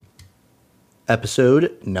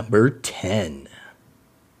episode number 10.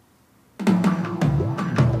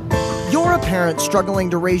 You're a parent struggling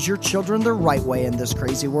to raise your children the right way in this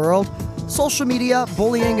crazy world. Social media,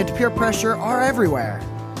 bullying, and peer pressure are everywhere.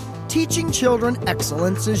 Teaching Children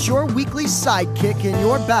Excellence is your weekly sidekick in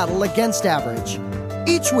your battle against average.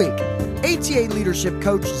 Each week, ATA leadership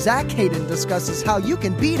coach Zach Hayden discusses how you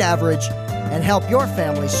can beat average and help your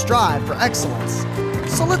family strive for excellence.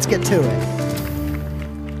 So let's get to it.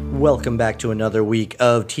 Welcome back to another week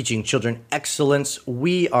of Teaching Children Excellence.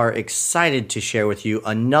 We are excited to share with you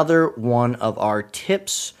another one of our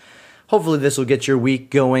tips. Hopefully this will get your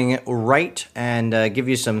week going right and give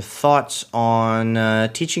you some thoughts on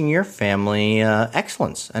teaching your family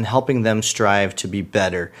excellence and helping them strive to be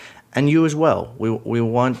better. And you as well. We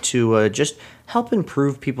want to just help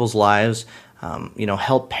improve people's lives,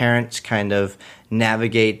 help parents kind of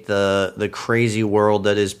navigate the crazy world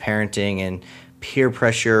that is parenting and peer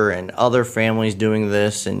pressure and other families doing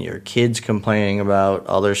this and your kids complaining about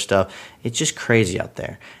other stuff. It's just crazy out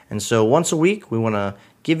there. And so once a week, we want to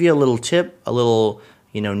give you a little tip, a little,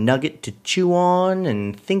 nugget to chew on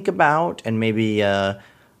and think about and maybe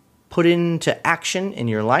put into action in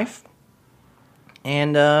your life.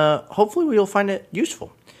 And hopefully you'll find it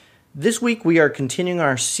useful. This week we are continuing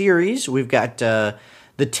our series. We've got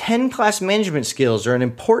the 10 class management skills are an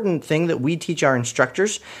important thing that we teach our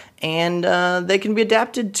instructors, and they can be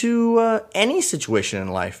adapted to any situation in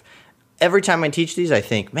life. Every time I teach these, I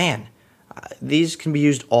think, man, these can be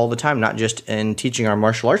used all the time, not just in teaching our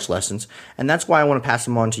martial arts lessons, and that's why I want to pass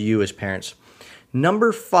them on to you as parents.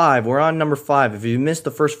 Number 5, we're on number 5. If you missed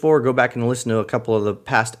the first 4, go back and listen to a couple of the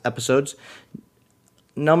past episodes.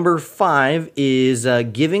 Number 5 is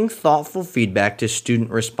giving thoughtful feedback to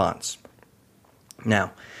student response.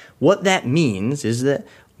 Now, what that means is that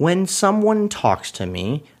when someone talks to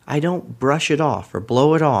me, I don't brush it off or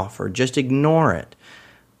blow it off or just ignore it.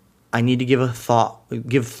 I need to give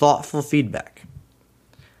thoughtful feedback.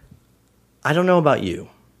 I don't know about you,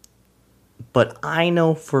 but I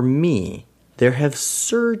know for me, there have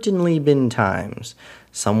certainly been times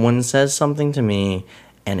someone says something to me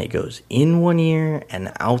and it goes in one ear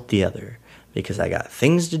and out the other because I got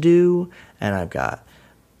things to do and I've got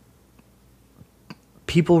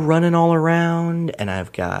people running all around and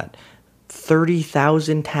I've got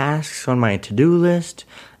 30,000 tasks on my to-do list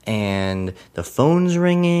and the phone's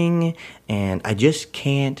ringing and I just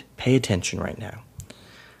can't pay attention right now.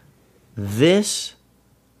 This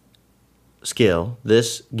skill,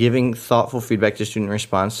 this giving thoughtful feedback to student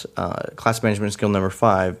response, class management skill number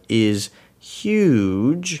 5, is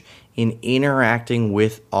huge in interacting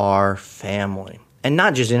with our family. And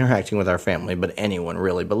not just interacting with our family, but anyone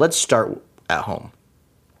really. But let's start at home.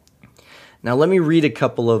 Now let me read a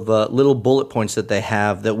couple of little bullet points that they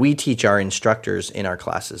have that we teach our instructors in our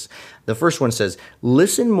classes. The first one says,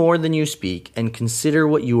 listen more than you speak and consider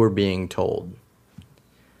what you are being told.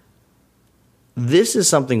 This is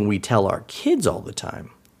something we tell our kids all the time,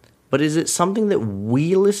 but is it something that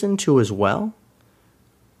we listen to as well?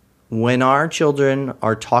 When our children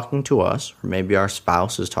are talking to us, or maybe our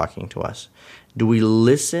spouse is talking to us, do we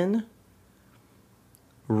listen?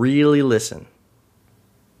 Really listen?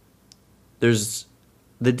 There's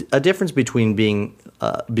a difference between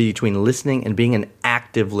between listening and being an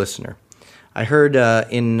active listener. I heard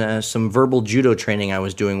in some verbal judo training I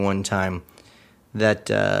was doing one time that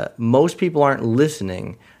most people aren't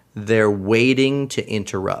listening, they're waiting to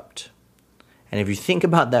interrupt. And if you think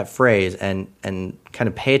about that phrase and kind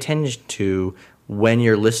of pay attention to when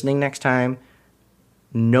you're listening next time,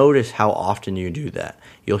 notice how often you do that.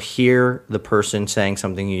 You'll hear the person saying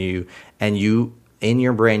something to you, and you, in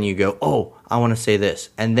your brain, you go, oh, I want to say this.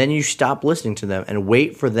 And then you stop listening to them and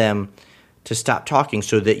wait for them to stop talking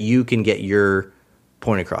so that you can get your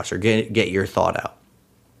point across or get your thought out.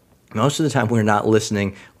 Most of the time, we're not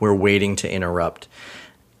listening. We're waiting to interrupt.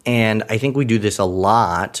 And I think we do this a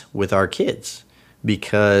lot with our kids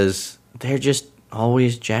because they're just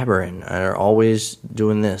always jabbering or always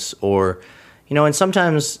doing this or, and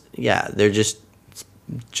sometimes, they're just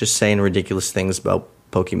saying ridiculous things about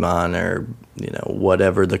Pokemon or,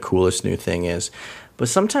 whatever the coolest new thing is. But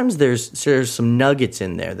sometimes there's some nuggets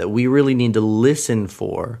in there that we really need to listen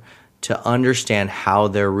for to understand how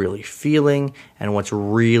they're really feeling and what's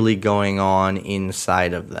really going on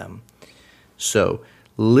inside of them. So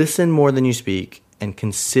listen more than you speak and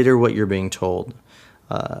consider what you're being told.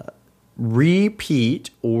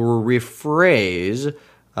 Repeat or rephrase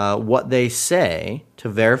what they say to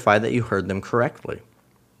verify that you heard them correctly.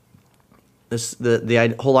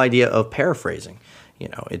 The whole idea of paraphrasing,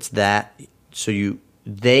 it's that so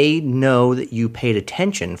they know that you paid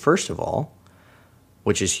attention, first of all,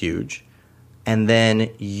 which is huge. and then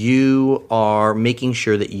you are making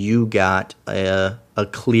sure that you got a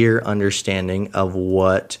clear understanding of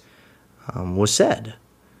what was said.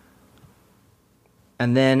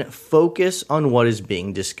 And then focus on what is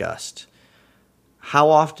being discussed. How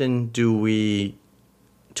often do we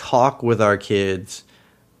talk with our kids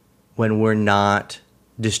when we're not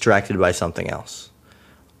distracted by something else?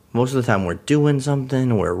 Most of the time we're doing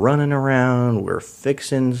something, we're running around, we're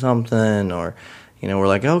fixing something, or, we're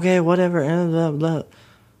like, okay, whatever, blah, blah.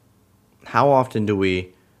 How often do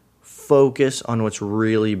we focus on what's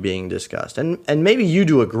really being discussed? And maybe you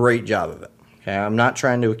do a great job of it. Okay, I'm not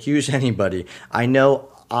trying to accuse anybody. I know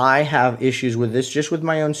I have issues with this just with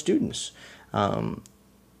my own students.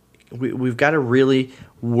 We've got to really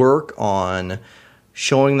work on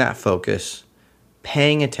showing that focus,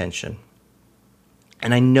 paying attention.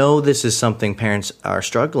 And I know this is something parents are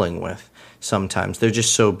struggling with sometimes. They're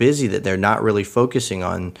just so busy that they're not really focusing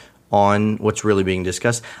on what's really being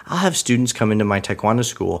discussed. I'll have students come into my Taekwondo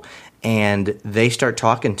school and they start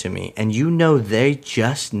talking to me, and they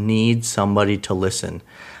just need somebody to listen.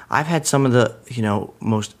 I've had some of the,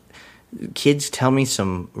 most kids tell me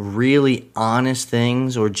some really honest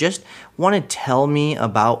things, or just want to tell me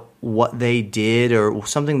about what they did or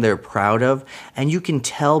something they're proud of. And you can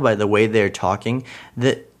tell by the way they're talking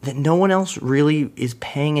that no one else really is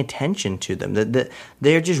paying attention to them, that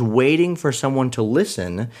they're just waiting for someone to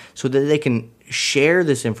listen so that they can share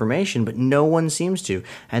this information, but no one seems to.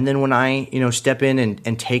 And then when I, step in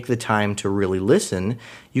and take the time to really listen,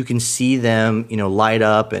 you can see them, light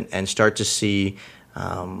up and start to see,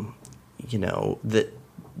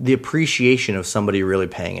 the appreciation of somebody really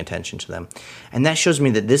paying attention to them. And that shows me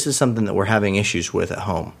that this is something that we're having issues with at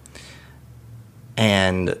home.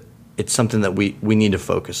 And it's something that we need to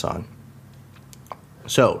focus on.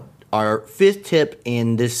 So our fifth tip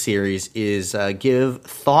in this series is give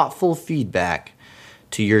thoughtful feedback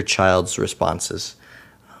to your child's responses.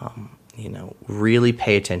 Really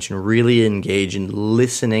pay attention, really engage in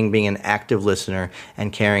listening, being an active listener,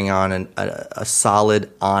 and carrying on a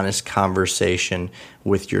solid, honest conversation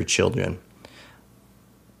with your children.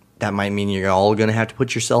 That might mean you're all going to have to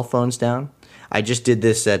put your cell phones down. I just did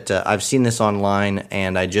this I've seen this online,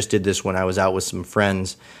 and I just did this when I was out with some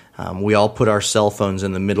friends. We all put our cell phones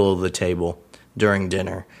in the middle of the table during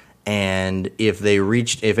dinner. And if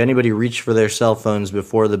anybody reached for their cell phones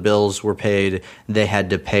before the bills were paid, they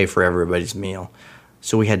had to pay for everybody's meal.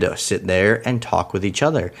 So we had to sit there and talk with each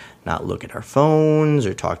other, not look at our phones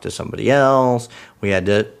or talk to somebody else. We had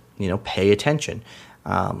to, pay attention.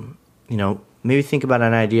 Maybe think about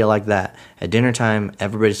an idea like that. At dinner time,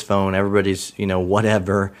 everybody's phone, everybody's,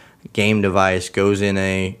 whatever game device goes in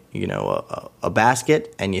a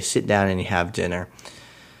basket, and you sit down and you have dinner.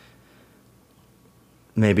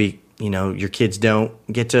 Maybe, your kids don't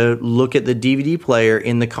get to look at the DVD player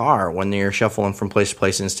in the car when you're shuffling from place to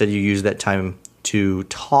place. Instead, you use that time to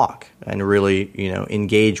talk and really,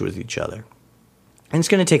 engage with each other. And it's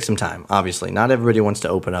going to take some time, obviously. Not everybody wants to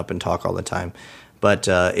open up and talk all the time, but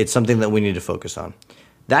it's something that we need to focus on.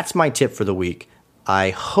 That's my tip for the week. I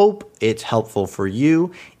hope it's helpful for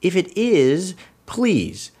you. If it is,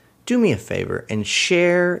 please do me a favor and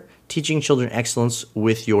share Teaching Children Excellence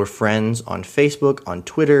with your friends on Facebook, on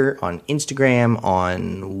Twitter, on Instagram,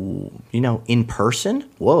 on, in person.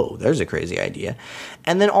 Whoa, there's a crazy idea.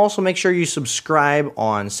 And then also make sure you subscribe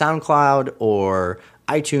on SoundCloud or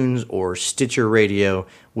iTunes or Stitcher Radio.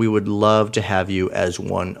 We would love to have you as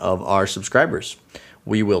one of our subscribers.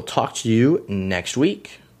 We will talk to you next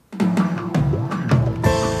week.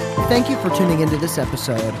 Thank you for tuning into this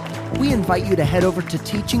episode. We invite you to head over to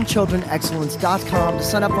teachingchildrenexcellence.com to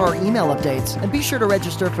sign up for our email updates, and be sure to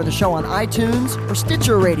register for the show on iTunes or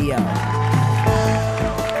Stitcher Radio.